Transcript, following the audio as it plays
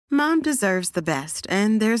Mom deserves the best,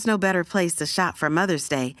 and there's no better place to shop for Mother's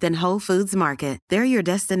Day than Whole Foods Market. They're your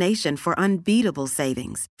destination for unbeatable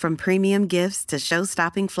savings, from premium gifts to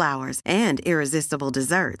show-stopping flowers and irresistible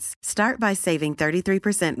desserts. Start by saving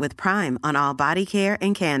 33% with Prime on all body care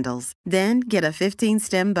and candles. Then get a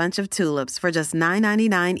 15-stem bunch of tulips for just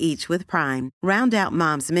 $9.99 each with Prime. Round out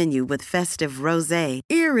Mom's menu with festive rosé,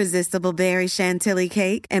 irresistible berry chantilly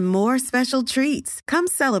cake, and more special treats. Come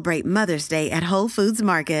celebrate Mother's Day at Whole Foods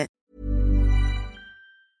Market.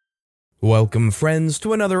 Welcome friends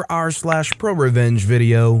to another rSlash ProRevenge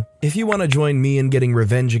video. If you want to join me in getting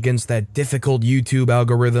revenge against that difficult YouTube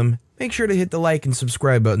algorithm, make sure to hit the like and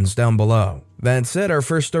subscribe buttons down below. That said, our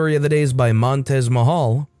first story of the day is by Montez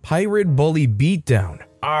Mahal, Pirate Bully Beatdown.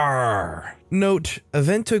 Arr! Note,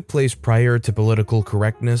 event took place prior to political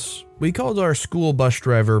correctness. We called our school bus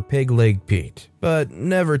driver Pig Leg Pete, but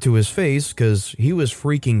never to his face cause he was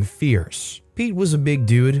freaking fierce. Pete was a big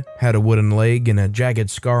dude, had a wooden leg and a jagged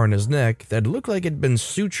scar on his neck that looked like it'd been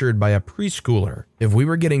sutured by a preschooler. If we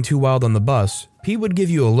were getting too wild on the bus, Pete would give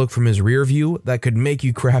you a look from his rear view that could make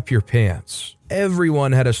you crap your pants.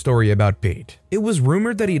 Everyone had a story about Pete. It was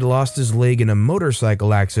rumored that he'd lost his leg in a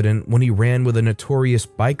motorcycle accident when he ran with a notorious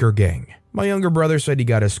biker gang. My younger brother said he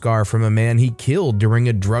got a scar from a man he killed during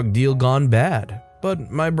a drug deal gone bad.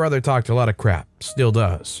 But my brother talked a lot of crap, still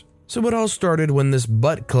does. So it all started when this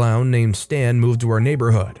butt clown named Stan moved to our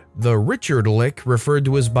neighborhood. The Richard Lick referred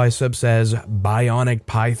to his biceps as bionic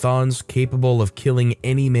pythons capable of killing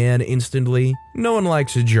any man instantly. No one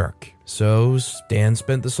likes a jerk, so Stan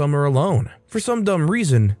spent the summer alone. For some dumb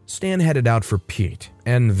reason, Stan headed out for Pete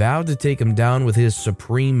and vowed to take him down with his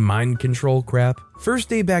supreme mind control crap. First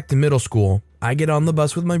day back to middle school, I get on the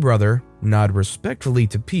bus with my brother, nod respectfully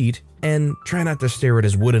to Pete, and try not to stare at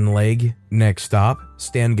his wooden leg. Next stop,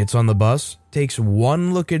 Stan gets on the bus, takes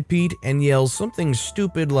one look at Pete, and yells something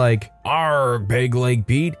stupid like, "Arr, Peg Leg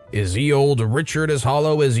Pete, is ye old Richard as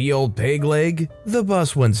hollow as ye old Peg Leg?" The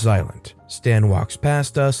bus went silent. Stan walks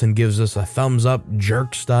past us and gives us a thumbs up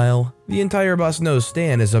jerk style. The entire bus knows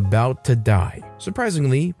Stan is about to die.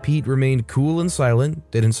 Surprisingly, Pete remained cool and silent,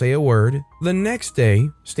 didn't say a word. The next day,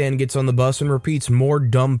 Stan gets on the bus and repeats more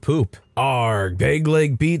dumb poop. "Arg, Peg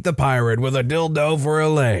Leg Pete the pirate with a dildo for a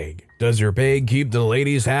leg. Does your peg keep the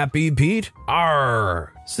ladies happy, Pete?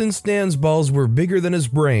 Arr!" Since Stan's balls were bigger than his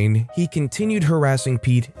brain, he continued harassing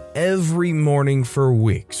Pete every morning for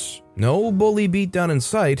weeks. No bully beatdown in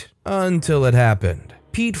sight until it happened.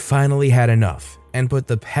 Pete finally had enough and put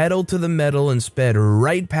the pedal to the metal and sped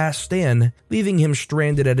right past Stan, leaving him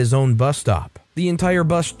stranded at his own bus stop. The entire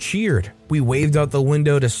bus cheered. We waved out the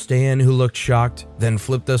window to Stan, who looked shocked, then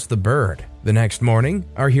flipped us the bird. The next morning,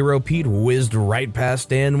 our hero Pete whizzed right past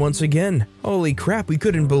Stan once again. Holy crap, we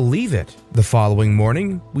couldn't believe it. The following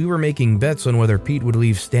morning, we were making bets on whether Pete would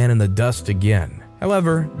leave Stan in the dust again.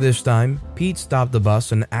 However, this time, Pete stopped the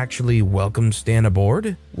bus and actually welcomed Stan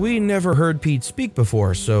aboard. We never heard Pete speak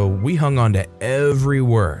before, so we hung on to every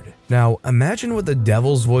word. Now, imagine what the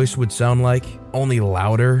devil's voice would sound like, only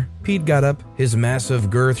louder. Pete got up, his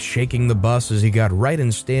massive girth shaking the bus as he got right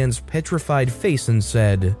in Stan's petrified face and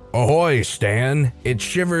said, "Ahoy, Stan. It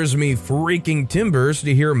shivers me freaking timbers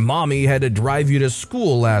to hear Mommy had to drive you to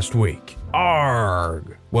school last week.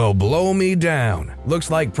 Arg! Well, blow me down. Looks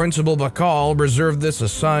like Principal Bacall reserved this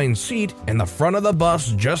assigned seat in the front of the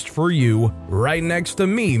bus just for you, right next to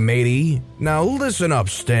me, matey. Now listen up,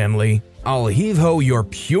 Stanley. I'll heave-ho your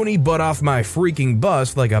puny butt off my freaking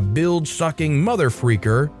bus like a bilge-sucking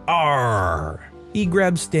mother-freaker. Arr!" He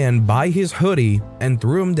grabbed Stan by his hoodie and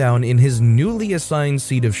threw him down in his newly assigned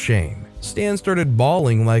seat of shame. Stan started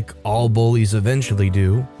bawling like all bullies eventually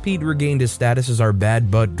do. Pete regained his status as our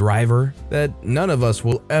bad butt driver that none of us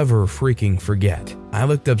will ever freaking forget. I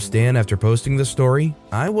looked up Stan after posting the story.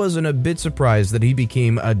 I wasn't a bit surprised that he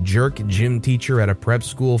became a jerk gym teacher at a prep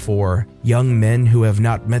school for young men who have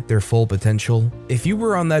not met their full potential. If you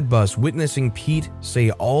were on that bus witnessing Pete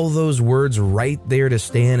say all those words right there to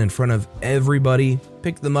Stan in front of everybody,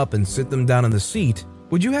 pick them up and sit them down in the seat,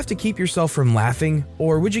 would you have to keep yourself from laughing,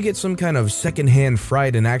 or would you get some kind of secondhand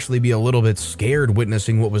fright and actually be a little bit scared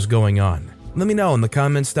witnessing what was going on? Let me know in the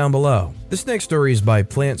comments down below. This next story is by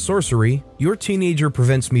Plant Sorcery. Your teenager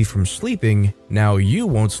prevents me from sleeping, now you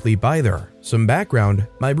won't sleep either. Some background,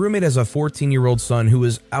 my roommate has a 14-year-old son who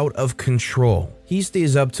is out of control. He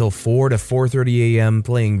stays up till 4 to 4:30 a.m.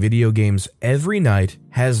 playing video games every night,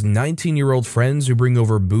 has 19-year-old friends who bring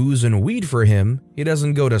over booze and weed for him. He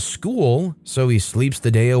doesn't go to school, so he sleeps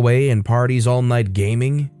the day away and parties all night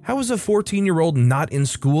gaming. How is a 14-year-old not in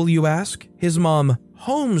school, you ask? His mom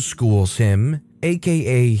homeschools him.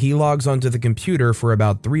 aka he logs onto the computer for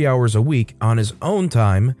about 3 hours a week on his own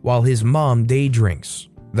time while his mom day drinks.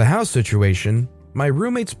 The house situation: my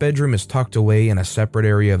roommate's bedroom is tucked away in a separate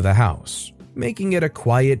area of the house, making it a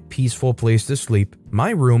quiet, peaceful place to sleep.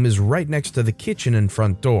 My room is right next to the kitchen and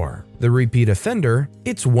front door. The repeat offender: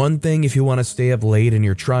 it's one thing if you want to stay up late and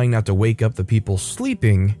you're trying not to wake up the people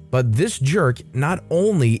sleeping, but this jerk not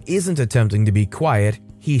only isn't attempting to be quiet,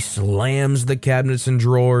 he slams the cabinets and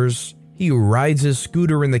drawers. He rides his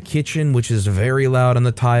scooter in the kitchen, which is very loud on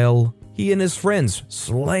the tile. He and his friends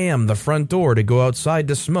slam the front door to go outside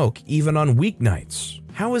to smoke, even on weeknights.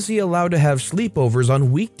 How is he allowed to have sleepovers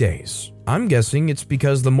on weekdays? I'm guessing it's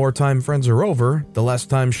because the more time friends are over, the less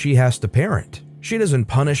time she has to parent. She doesn't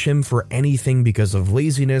punish him for anything because of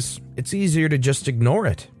laziness. It's easier to just ignore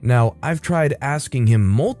it. Now, I've tried asking him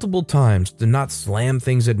multiple times to not slam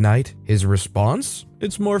things at night. His response?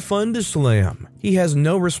 It's more fun to slam. He has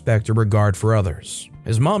no respect or regard for others.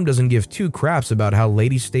 His mom doesn't give two craps about how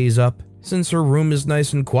late he stays up, since her room is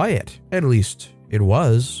nice and quiet. At least, it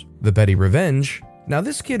was. The petty revenge. Now,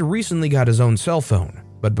 this kid recently got his own cell phone,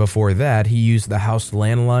 but before that, he used the house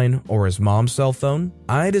landline or his mom's cell phone.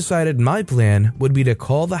 I decided my plan would be to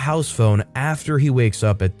call the house phone after he wakes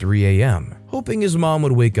up at 3 a.m., hoping his mom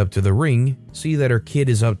would wake up to the ring, see that her kid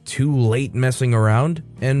is up too late messing around,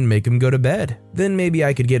 and make him go to bed. Then maybe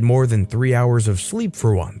I could get more than 3 hours of sleep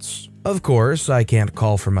for once. Of course, I can't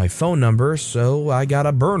call from my phone number, so I got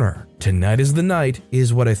a burner. Tonight is the night,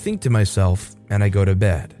 is what I think to myself, and I go to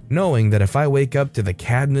bed, knowing that if I wake up to the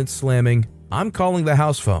cabinet slamming, I'm calling the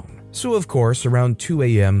house phone. So of course, around 2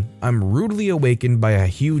 a.m., I'm rudely awakened by a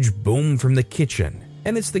huge boom from the kitchen,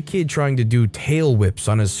 and it's the kid trying to do tail whips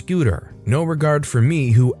on his scooter. No regard for me,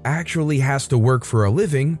 who actually has to work for a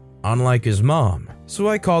living, unlike his mom. So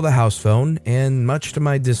I call the house phone, and much to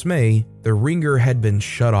my dismay, the ringer had been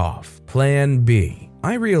shut off. Plan B.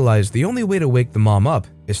 I realized the only way to wake the mom up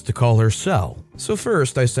is to call her cell. So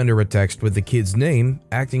first I send her a text with the kid's name,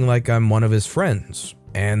 acting like I'm one of his friends,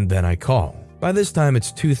 and then I call. By this time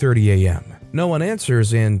it's 2:30 a.m. No one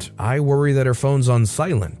answers, and I worry that her phone's on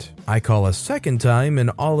silent. I call a second time,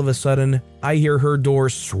 and all of a sudden, I hear her door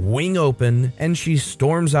swing open, and she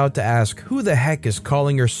storms out to ask who the heck is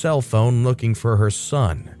calling her cell phone looking for her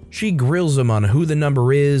son. She grills him on who the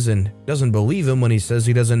number is and doesn't believe him when he says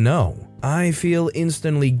he doesn't know. I feel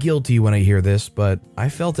instantly guilty when I hear this, but I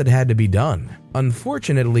felt it had to be done.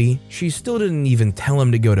 Unfortunately, she still didn't even tell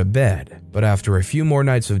him to go to bed. But after a few more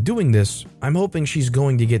nights of doing this, I'm hoping she's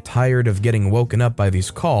going to get tired of getting woken up by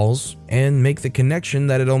these calls and make the connection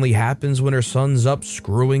that it only happens when her son's up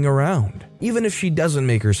screwing around. Even if she doesn't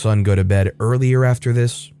make her son go to bed earlier after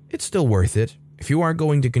this, it's still worth it. If you aren't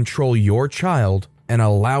going to control your child and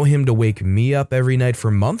allow him to wake me up every night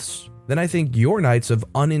for months, then I think your nights of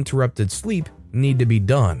uninterrupted sleep need to be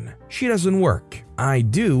done. She doesn't work. I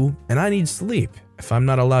do, and I need sleep. If I'm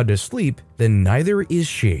not allowed to sleep, then neither is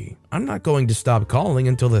she. I'm not going to stop calling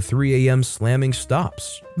until the 3 a.m. slamming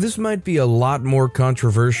stops. This might be a lot more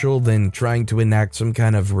controversial than trying to enact some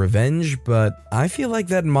kind of revenge, but I feel like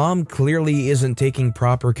that mom clearly isn't taking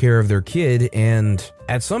proper care of their kid, and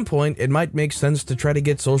at some point it might make sense to try to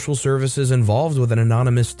get social services involved with an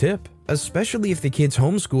anonymous tip, especially if the kid's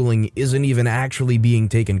homeschooling isn't even actually being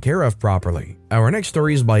taken care of properly. Our next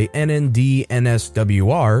story is by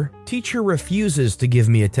NNDNSWR. Teacher refuses to give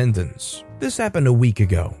me attendance. This happened a week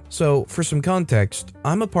ago. So, for some context,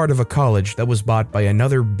 I'm a part of a college that was bought by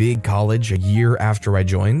another big college a year after I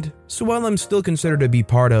joined. So while I'm still considered to be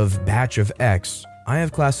part of Batch of X, I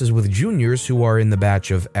have classes with juniors who are in the batch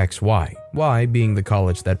of XY, Y being the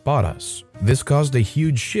college that bought us. This caused a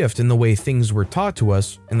huge shift in the way things were taught to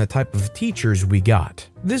us and the type of teachers we got.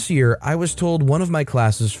 This year, I was told one of my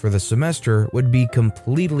classes for the semester would be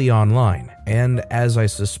completely online, and as I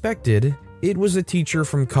suspected, it was a teacher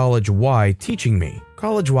from College Y teaching me.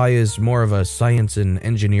 College Y is more of a science and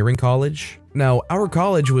engineering college. Now, our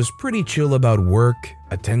college was pretty chill about work,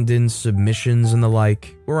 attendance, submissions, and the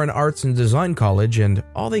like. We're an arts and design college, and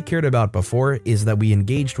all they cared about before is that we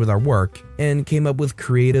engaged with our work and came up with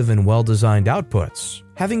creative and well-designed outputs.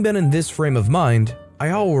 Having been in this frame of mind, I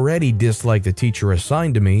already disliked the teacher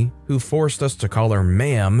assigned to me, who forced us to call her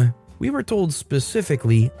ma'am. We were told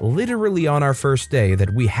specifically, literally on our first day,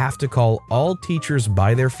 that we have to call all teachers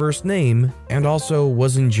by their first name, and also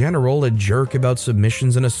was in general a jerk about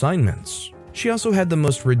submissions and assignments. She also had the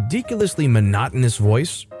most ridiculously monotonous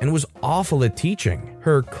voice and was awful at teaching.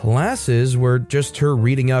 Her classes were just her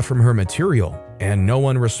reading out from her material, and no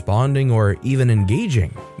one responding or even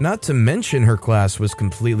engaging. Not to mention her class was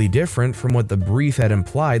completely different from what the brief had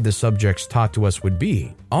implied the subjects taught to us would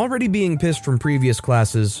be. Already being pissed from previous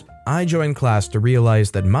classes, I joined class to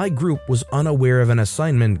realize that my group was unaware of an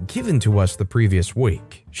assignment given to us the previous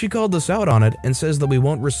week. She called us out on it and says that we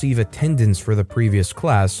won't receive attendance for the previous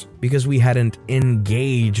class because we hadn't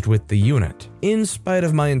engaged with the unit, in spite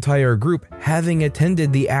of my entire group having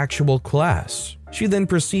attended the actual class. She then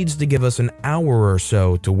proceeds to give us an hour or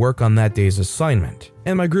so to work on that day's assignment,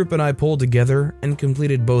 and my group and I pulled together and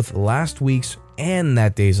completed both last week's and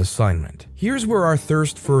that day's assignment. Here's where our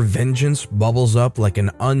thirst for vengeance bubbles up like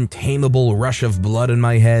an untamable rush of blood in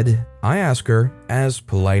my head. I ask her, as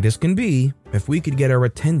polite as can be, if we could get our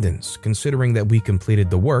attendance, considering that we completed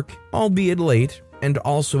the work, albeit late, and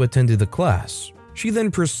also attended the class. She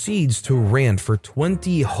then proceeds to rant for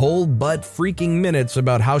 20 whole butt freaking minutes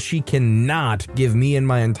about how she cannot give me and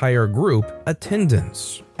my entire group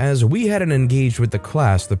attendance, as we hadn't engaged with the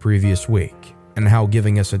class the previous week, and how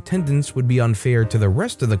giving us attendance would be unfair to the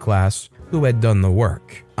rest of the class who had done the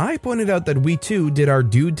work. I pointed out that we too did our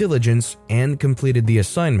due diligence and completed the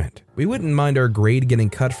assignment. We wouldn't mind our grade getting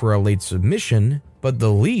cut for a late submission, but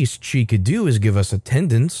the least she could do is give us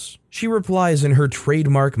attendance. She replies in her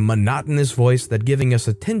trademark monotonous voice that giving us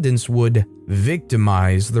attendance would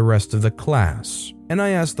victimize the rest of the class. And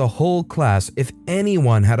I asked the whole class if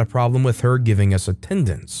anyone had a problem with her giving us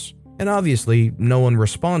attendance. And obviously, no one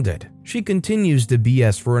responded. She continues to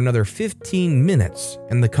BS for another 15 minutes,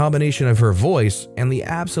 and the combination of her voice and the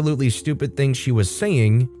absolutely stupid things she was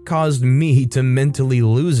saying caused me to mentally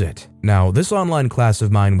lose it. Now, this online class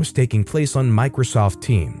of mine was taking place on Microsoft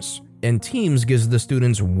Teams, and Teams gives the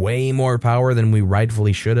students way more power than we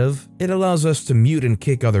rightfully should have. It allows us to mute and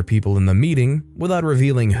kick other people in the meeting without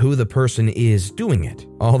revealing who the person is doing it.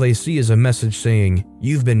 All they see is a message saying,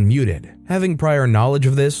 "You've been muted." Having prior knowledge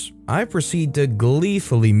of this, I proceed to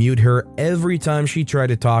gleefully mute her every time she tried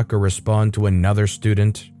to talk or respond to another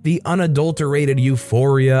student. The unadulterated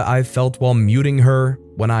euphoria I felt while muting her,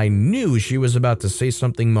 when I knew she was about to say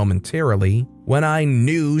something momentarily, when I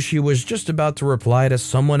knew she was just about to reply to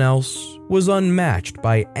someone else, was unmatched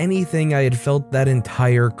by anything I had felt that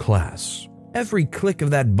entire class. Every click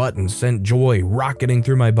of that button sent joy rocketing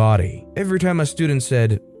through my body. Every time a student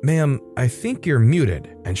said, "Ma'am, I think you're muted,"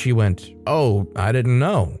 and she went, "Oh, I didn't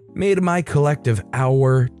know," made my collective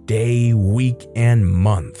hour, day, week, and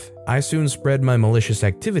month. I soon spread my malicious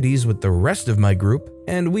activities with the rest of my group,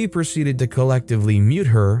 and we proceeded to collectively mute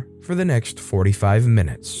her for the next 45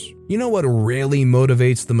 minutes. You know what really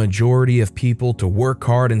motivates the majority of people to work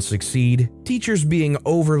hard and succeed? Teachers being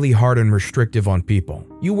overly hard and restrictive on people.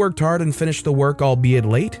 You worked hard and finished the work, albeit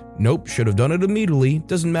late? Nope, should have done it immediately.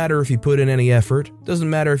 Doesn't matter if you put in any effort. Doesn't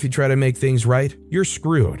matter if you try to make things right. You're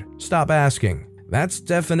screwed. Stop asking. That's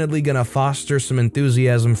definitely gonna foster some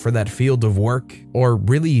enthusiasm for that field of work, or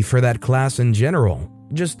really for that class in general.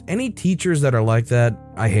 Just any teachers that are like that,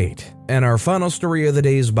 I hate. And our final story of the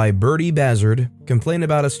day is by Birdie Bazzard. Complain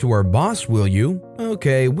about us to our boss, will you?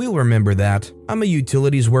 Okay, we'll remember that. I'm a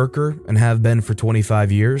utilities worker and have been for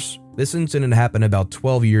 25 years. This incident happened about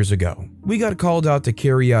 12 years ago. We got called out to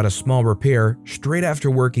carry out a small repair straight after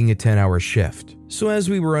working a 10-hour shift. So as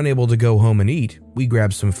we were unable to go home and eat, we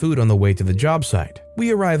grabbed some food on the way to the job site.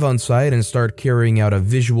 We arrive on site and start carrying out a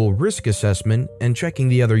visual risk assessment and checking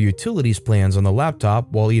the other utilities plans on the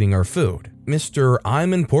laptop while eating our food. Mr.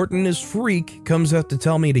 I'm important as freak comes out to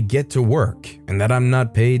tell me to get to work and that I'm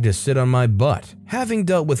not paid to sit on my butt. Having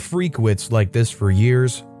dealt with freakwits like this for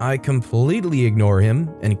years, I completely ignore him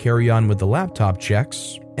and carry on with the laptop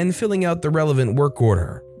checks and filling out the relevant work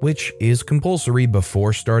order, which is compulsory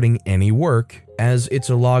before starting any work, as it's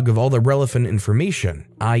a log of all the relevant information,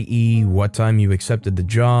 i.e. what time you accepted the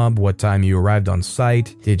job, what time you arrived on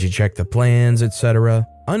site, did you check the plans, etc.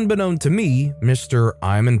 Unbeknown to me, Mr.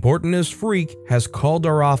 I'm important as freak has called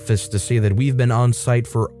our office to say that we've been on site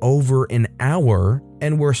for over an hour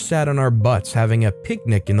and we're sat on our butts having a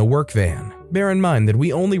picnic in the work van. Bear in mind that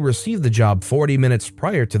we only received the job 40 minutes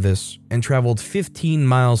prior to this and traveled 15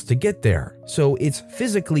 miles to get there, so it's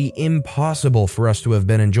physically impossible for us to have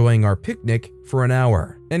been enjoying our picnic for an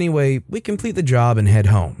hour. Anyway, we complete the job and head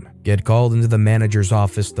home. Get called into the manager's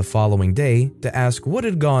office the following day to ask what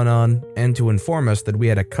had gone on and to inform us that we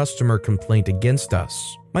had a customer complaint against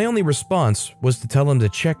us. My only response was to tell him to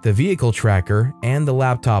check the vehicle tracker and the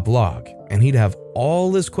laptop log, and he'd have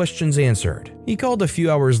all his questions answered. He called a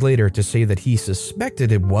few hours later to say that he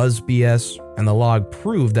suspected it was BS, and the log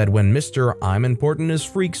proved that when Mr. I'm important as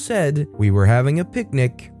freak said we were having a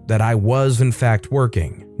picnic, that I was in fact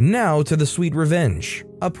working. Now to the sweet revenge.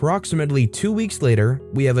 Approximately 2 weeks later,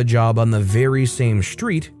 we have a job on the very same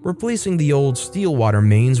street, replacing the old steel water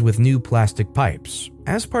mains with new plastic pipes.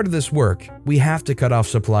 As part of this work, we have to cut off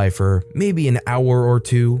supply for maybe an hour or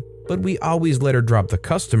two, but we always let her drop the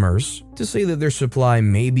customers to say that their supply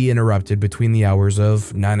may be interrupted between the hours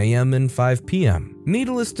of 9 a.m. and 5 p.m.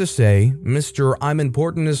 Needless to say, Mr. I'm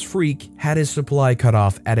Important as Freak had his supply cut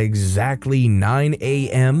off at exactly 9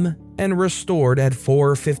 a.m. and restored at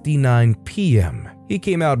 4:59 p.m. He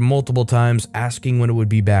came out multiple times asking when it would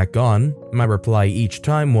be back on. My reply each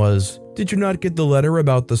time was, "Did you not get the letter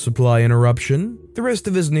about the supply interruption?" The rest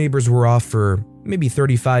of his neighbors were off for maybe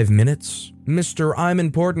 35 minutes. Mr. I'm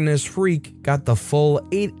Important as Freak got the full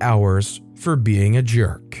 8 hours for being a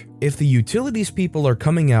jerk. If the utilities people are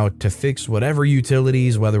coming out to fix whatever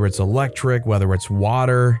utilities, whether it's electric, whether it's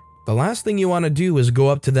water, the last thing you want to do is go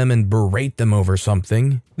up to them and berate them over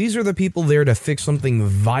something. These are the people there to fix something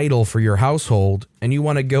vital for your household, and you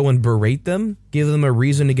want to go and berate them? Give them a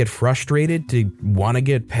reason to get frustrated, to want to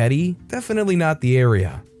get petty? Definitely not the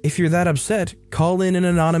area. If you're that upset, call in an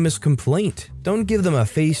anonymous complaint. Don't give them a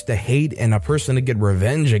face to hate and a person to get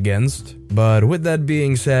revenge against. But with that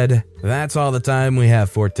being said, that's all the time we have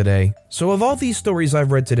for today. So of all these stories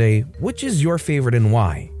I've read today, which is your favorite and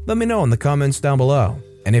why? Let me know in the comments down below.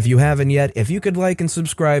 And if you haven't yet, if you could like and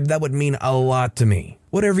subscribe, that would mean a lot to me.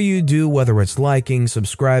 Whatever you do, whether it's liking,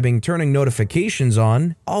 subscribing, turning notifications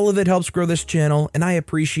on, all of it helps grow this channel, and I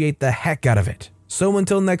appreciate the heck out of it. So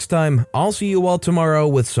until next time, I'll see you all tomorrow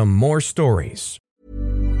with some more stories.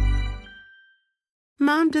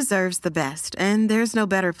 Mom deserves the best, and there's no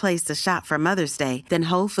better place to shop for Mother's Day than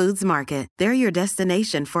Whole Foods Market. They're your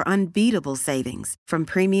destination for unbeatable savings, from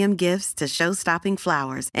premium gifts to show-stopping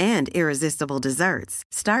flowers and irresistible desserts.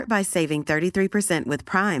 Start by saving 33% with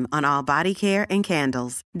Prime on all body care and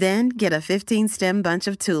candles. Then get a 15-stem bunch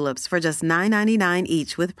of tulips for just $9.99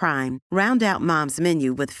 each with Prime. Round out Mom's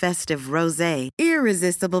menu with festive rosé,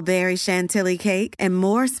 irresistible berry chantilly cake, and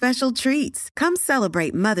more special treats. Come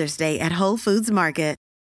celebrate Mother's Day at Whole Foods Market.